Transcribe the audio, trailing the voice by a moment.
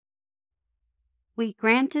We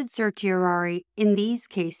granted certiorari in these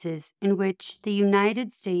cases in which the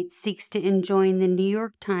United States seeks to enjoin the New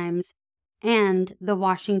York Times and the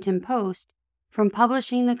Washington Post from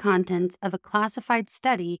publishing the contents of a classified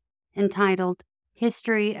study entitled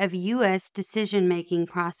History of U.S. Decision-Making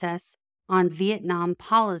Process on Vietnam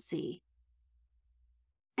Policy.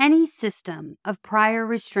 Any system of prior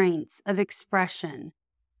restraints of expression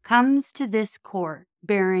comes to this court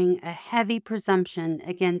bearing a heavy presumption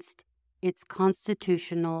against its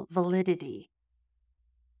constitutional validity.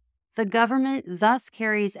 The government thus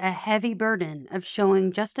carries a heavy burden of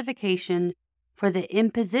showing justification for the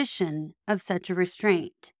imposition of such a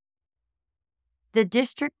restraint. The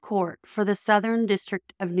District Court for the Southern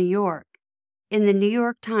District of New York in the New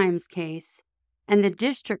York Times case, and the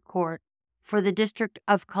District Court for the District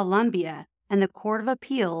of Columbia and the Court of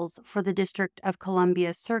Appeals for the District of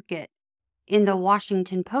Columbia Circuit in the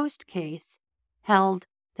Washington Post case held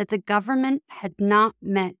that the government had not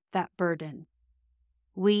met that burden.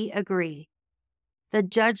 We agree. The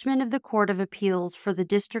judgment of the Court of Appeals for the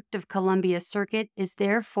District of Columbia Circuit is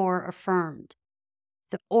therefore affirmed.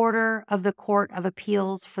 The order of the Court of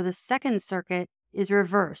Appeals for the Second Circuit is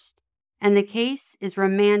reversed, and the case is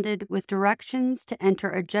remanded with directions to enter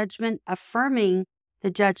a judgment affirming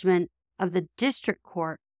the judgment of the District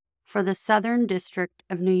Court for the Southern District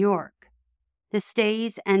of New York. The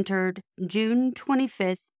stays entered June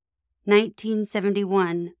 25,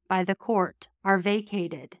 1971 by the court are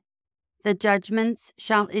vacated. The judgments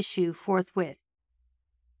shall issue forthwith.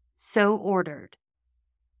 So ordered.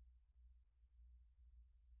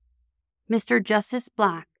 Mr. Justice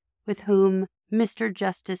Black, with whom Mr.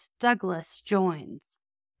 Justice Douglas joins,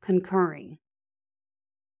 concurring.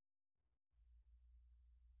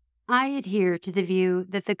 I adhere to the view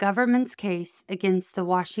that the government's case against the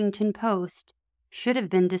Washington Post should have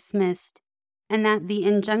been dismissed, and that the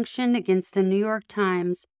injunction against the New York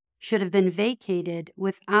Times should have been vacated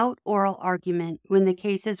without oral argument when the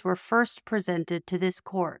cases were first presented to this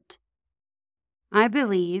court. I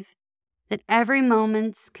believe that every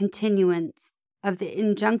moment's continuance of the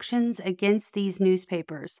injunctions against these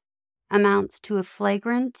newspapers amounts to a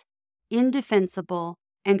flagrant, indefensible,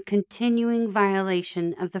 and continuing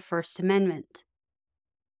violation of the First Amendment.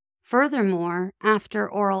 Furthermore, after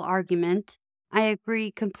oral argument, I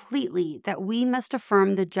agree completely that we must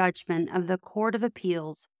affirm the judgment of the Court of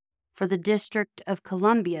Appeals for the District of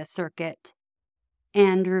Columbia Circuit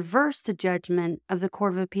and reverse the judgment of the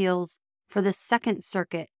Court of Appeals for the Second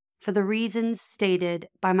Circuit for the reasons stated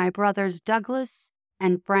by my brothers Douglas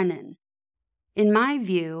and Brennan. In my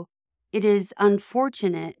view, it is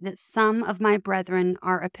unfortunate that some of my brethren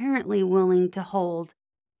are apparently willing to hold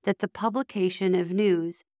that the publication of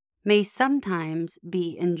news may sometimes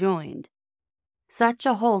be enjoined. Such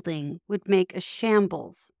a holding would make a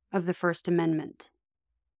shambles of the First Amendment.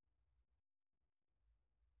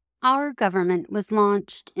 Our government was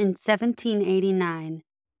launched in 1789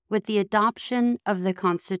 with the adoption of the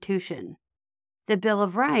Constitution. The Bill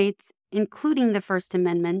of Rights, including the First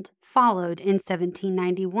Amendment, followed in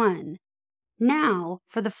 1791. Now,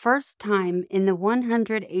 for the first time in the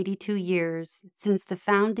 182 years since the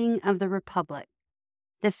founding of the Republic,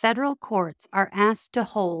 the federal courts are asked to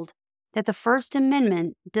hold that the First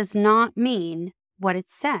Amendment does not mean what it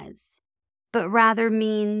says, but rather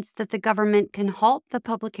means that the government can halt the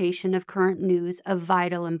publication of current news of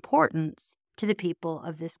vital importance to the people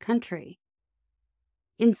of this country.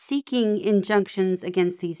 In seeking injunctions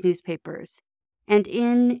against these newspapers, and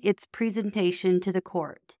in its presentation to the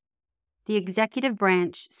court, the executive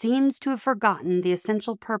branch seems to have forgotten the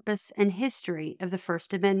essential purpose and history of the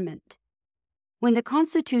First Amendment. When the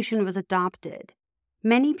Constitution was adopted,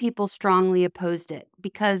 many people strongly opposed it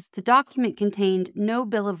because the document contained no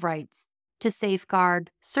Bill of Rights to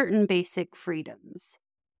safeguard certain basic freedoms.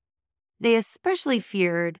 They especially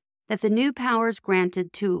feared that the new powers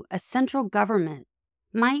granted to a central government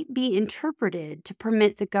might be interpreted to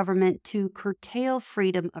permit the government to curtail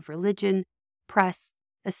freedom of religion, press,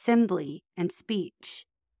 assembly, and speech.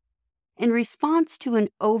 In response to an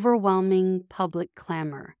overwhelming public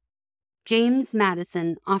clamor, James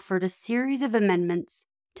Madison offered a series of amendments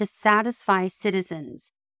to satisfy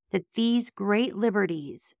citizens that these great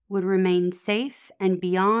liberties would remain safe and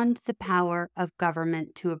beyond the power of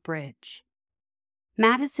government to abridge.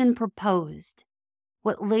 Madison proposed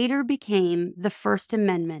what later became the First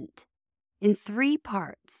Amendment in 3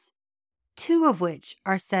 parts, 2 of which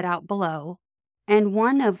are set out below, and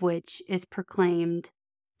 1 of which is proclaimed,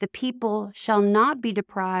 "The people shall not be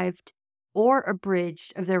deprived or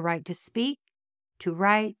abridged of their right to speak, to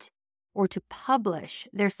write, or to publish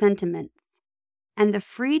their sentiments, and the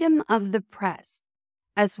freedom of the press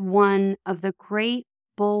as one of the great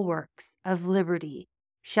bulwarks of liberty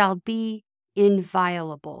shall be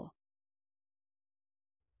inviolable.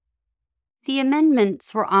 The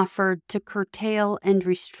amendments were offered to curtail and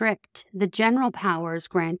restrict the general powers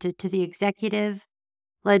granted to the executive,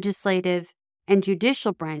 legislative, and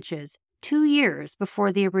judicial branches 2 years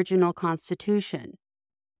before the original Constitution.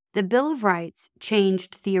 The Bill of Rights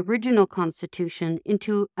changed the original Constitution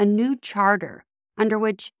into a new charter under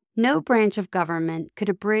which no branch of government could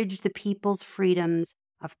abridge the people's freedoms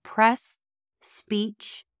of press,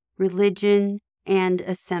 speech, religion, and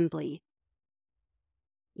assembly.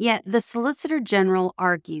 Yet the Solicitor General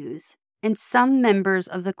argues, and some members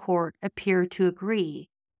of the court appear to agree,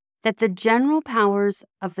 that the general powers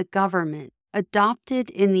of the government adopted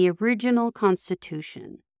in the original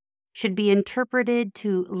Constitution should be interpreted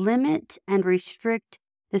to limit and restrict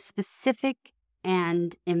the specific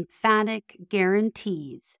and emphatic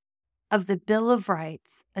guarantees of the Bill of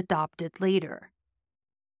Rights adopted later.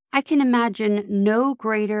 I can imagine no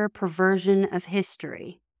greater perversion of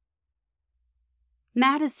history.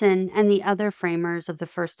 Madison and the other framers of the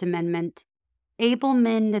First Amendment, able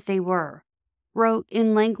men that they were, wrote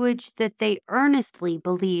in language that they earnestly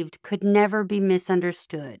believed could never be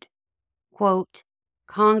misunderstood. Quote,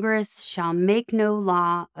 "Congress shall make no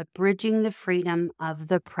law abridging the freedom of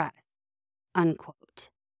the press." Unquote.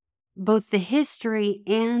 Both the history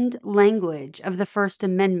and language of the First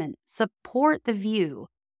Amendment support the view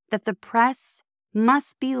that the press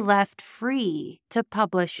must be left free to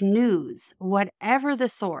publish news, whatever the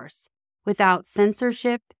source, without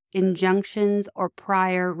censorship, injunctions, or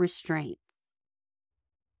prior restraints.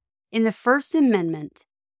 In the First Amendment,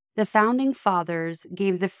 the Founding Fathers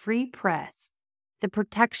gave the free press the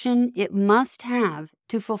protection it must have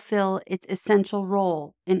to fulfill its essential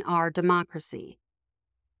role in our democracy.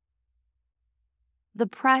 The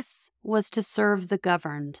press was to serve the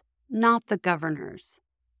governed, not the governors.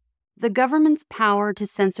 The government's power to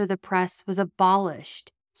censor the press was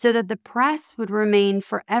abolished so that the press would remain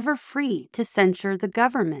forever free to censure the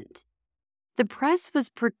government. The press was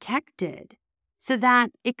protected so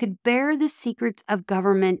that it could bear the secrets of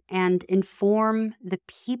government and inform the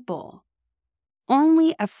people.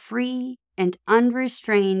 Only a free and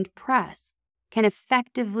unrestrained press can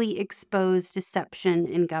effectively expose deception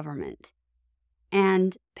in government.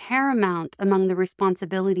 And paramount among the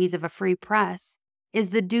responsibilities of a free press is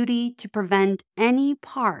the duty to prevent any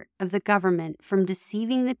part of the government from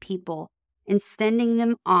deceiving the people and sending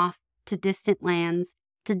them off to distant lands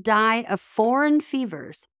to die of foreign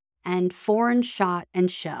fevers and foreign shot and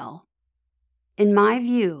shell. In my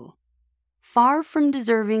view, far from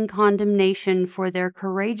deserving condemnation for their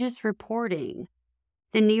courageous reporting,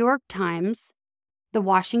 the New York Times, the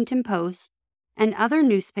Washington Post, and other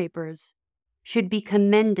newspapers should be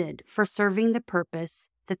commended for serving the purpose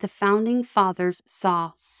that the Founding Fathers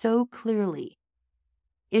saw so clearly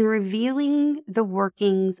in revealing the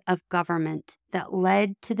workings of government that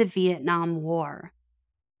led to the Vietnam War.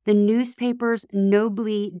 The newspapers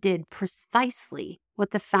nobly did precisely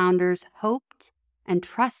what the founders hoped and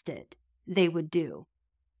trusted they would do.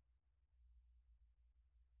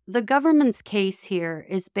 The government's case here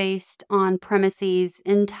is based on premises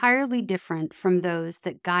entirely different from those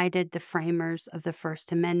that guided the framers of the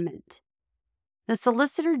First Amendment. The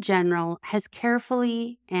Solicitor General has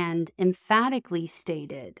carefully and emphatically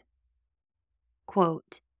stated,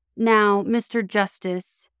 quote, "Now, Mr.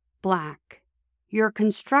 Justice Black, your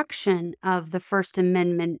construction of the First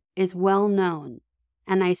Amendment is well known,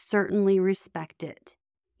 and I certainly respect it.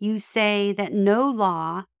 You say that no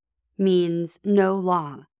law means no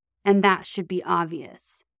law, and that should be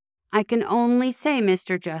obvious. I can only say,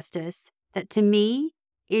 Mr. Justice, that to me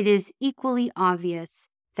it is equally obvious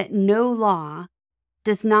that no law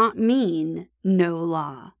does not mean no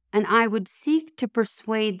law, and I would seek to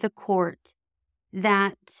persuade the court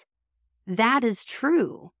that that is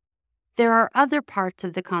true. There are other parts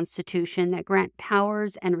of the Constitution that grant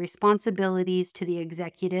powers and responsibilities to the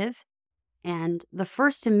executive, and the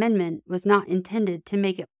First Amendment was not intended to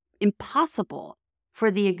make it impossible for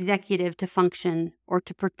the executive to function or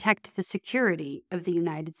to protect the security of the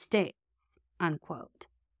United States." Unquote.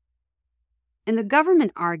 And the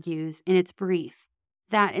government argues in its brief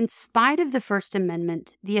that in spite of the First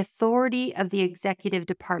Amendment, the authority of the executive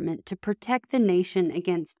department to protect the nation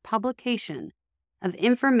against publication of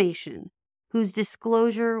information whose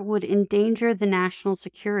disclosure would endanger the national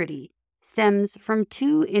security stems from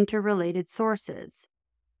two interrelated sources: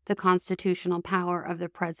 the constitutional power of the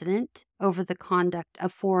president over the conduct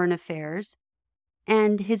of foreign affairs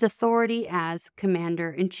and his authority as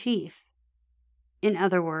commander-in-chief. In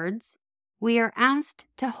other words, we are asked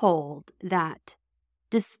to hold that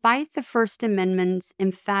Despite the First Amendment's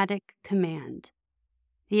emphatic command,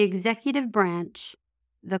 the executive branch,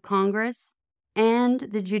 the Congress, and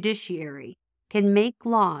the judiciary can make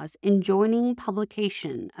laws enjoining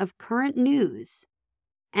publication of current news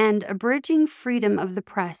and abridging freedom of the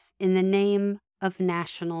press in the name of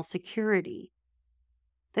national security.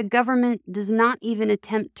 The government does not even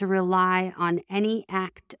attempt to rely on any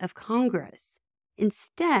act of Congress.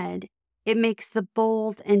 Instead, it makes the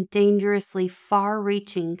bold and dangerously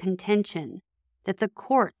far-reaching contention that the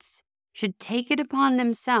courts should take it upon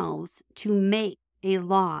themselves to make a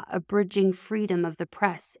law abridging freedom of the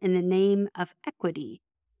press in the name of equity,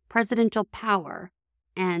 presidential power,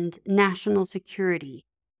 and national security,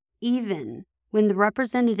 even when the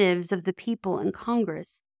representatives of the people in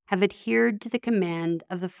Congress have adhered to the command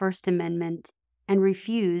of the First Amendment and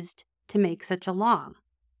refused to make such a law.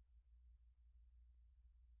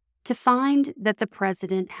 To find that the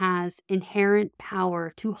president has inherent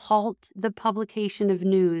power to halt the publication of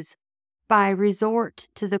news by resort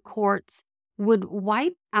to the courts would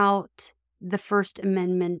wipe out the First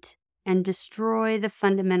Amendment and destroy the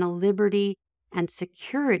fundamental liberty and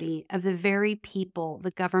security of the very people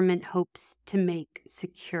the government hopes to make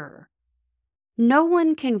secure. No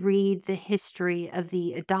one can read the history of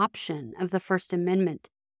the adoption of the First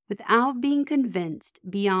Amendment without being convinced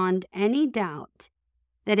beyond any doubt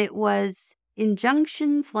that it was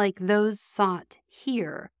injunctions like those sought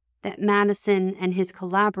here that Madison and his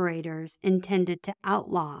collaborators intended to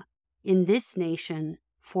outlaw in this nation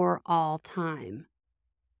for all time.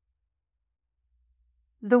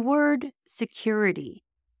 The word security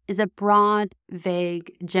is a broad,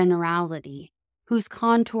 vague generality whose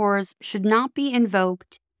contours should not be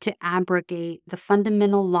invoked to abrogate the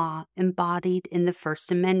fundamental law embodied in the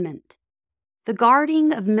First Amendment. The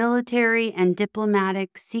guarding of military and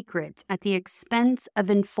diplomatic secrets at the expense of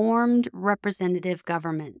informed representative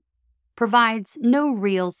government provides no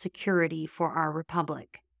real security for our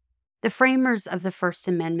republic. The framers of the First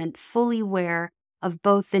Amendment, fully aware of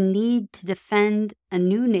both the need to defend a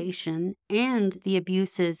new nation and the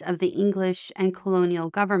abuses of the English and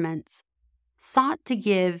colonial governments, sought to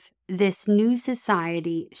give this new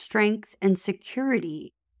society strength and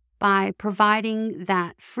security by providing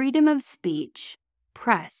that freedom of speech,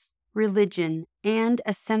 press, religion, and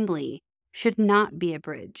assembly should not be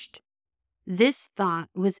abridged. This thought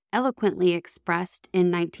was eloquently expressed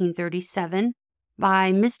in 1937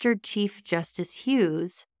 by Mr. Chief Justice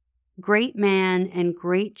Hughes, great man and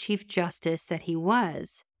great Chief Justice that he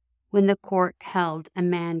was, when the court held a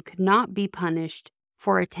man could not be punished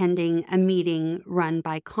for attending a meeting run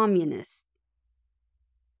by communists.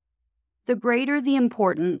 The greater the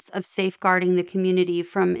importance of safeguarding the community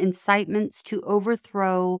from incitements to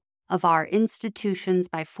overthrow of our institutions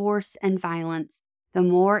by force and violence, the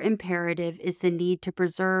more imperative is the need to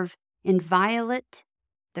preserve inviolate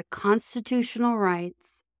the constitutional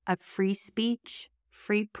rights of free speech,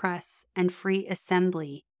 free press, and free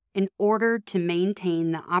assembly in order to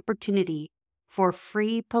maintain the opportunity for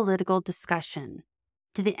free political discussion,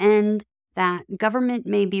 to the end that government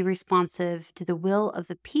may be responsive to the will of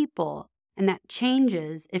the people and that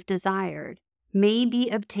changes, if desired, may be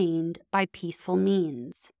obtained by peaceful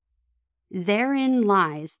means. Therein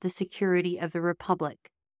lies the security of the Republic,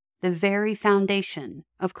 the very foundation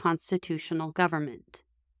of constitutional government.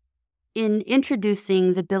 In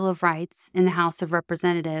introducing the Bill of Rights in the House of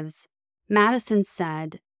Representatives, Madison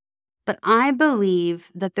said, "But I believe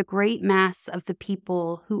that the great mass of the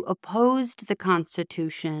people who opposed the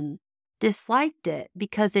Constitution disliked it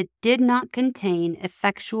because it did not contain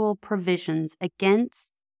effectual provisions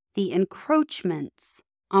against the encroachments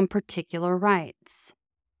on particular rights."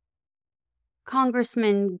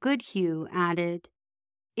 Congressman Goodhue added,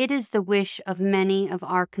 "It is the wish of many of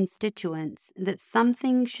our constituents that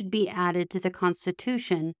something should be added to the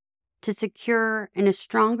Constitution to secure in a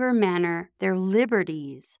stronger manner their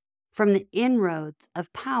liberties from the inroads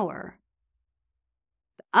of power."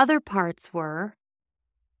 The other parts were,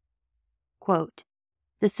 quote,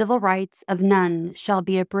 "The civil rights of none shall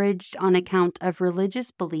be abridged on account of religious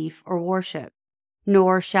belief or worship,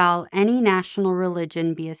 nor shall any national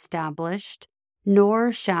religion be established,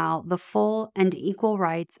 nor shall the full and equal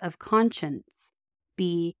rights of conscience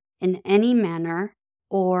be in any manner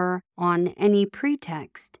or on any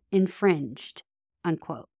pretext infringed,"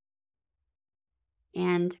 unquote.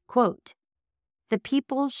 And, quote, "The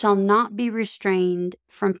people shall not be restrained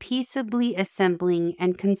from peaceably assembling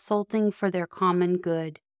and consulting for their common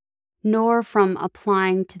good, nor from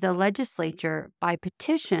applying to the legislature by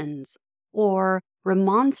petitions or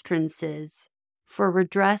remonstrances for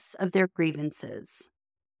redress of their grievances."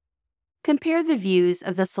 Compare the views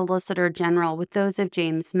of the Solicitor General with those of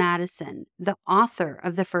James Madison, the author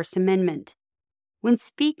of the First Amendment. When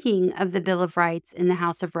speaking of the Bill of Rights in the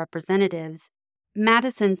House of Representatives,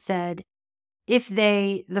 Madison said, "If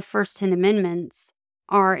they, the first 10 amendments,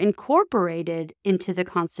 are incorporated into the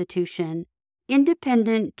Constitution,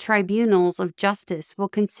 independent tribunals of justice will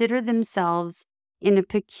consider themselves in a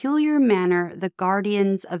peculiar manner the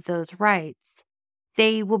guardians of those rights.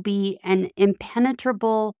 They will be an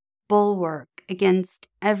impenetrable bulwark against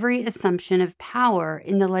every assumption of power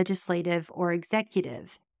in the legislative or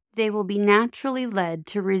executive. They will be naturally led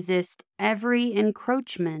to resist every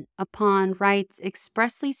encroachment upon rights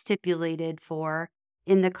expressly stipulated for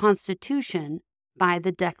in the Constitution by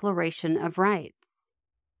the Declaration of Rights."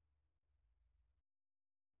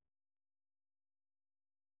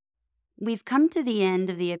 We've come to the end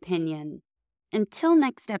of the opinion. Until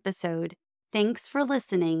next episode, thanks for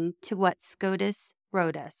listening to what SCOTUS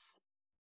wrote us.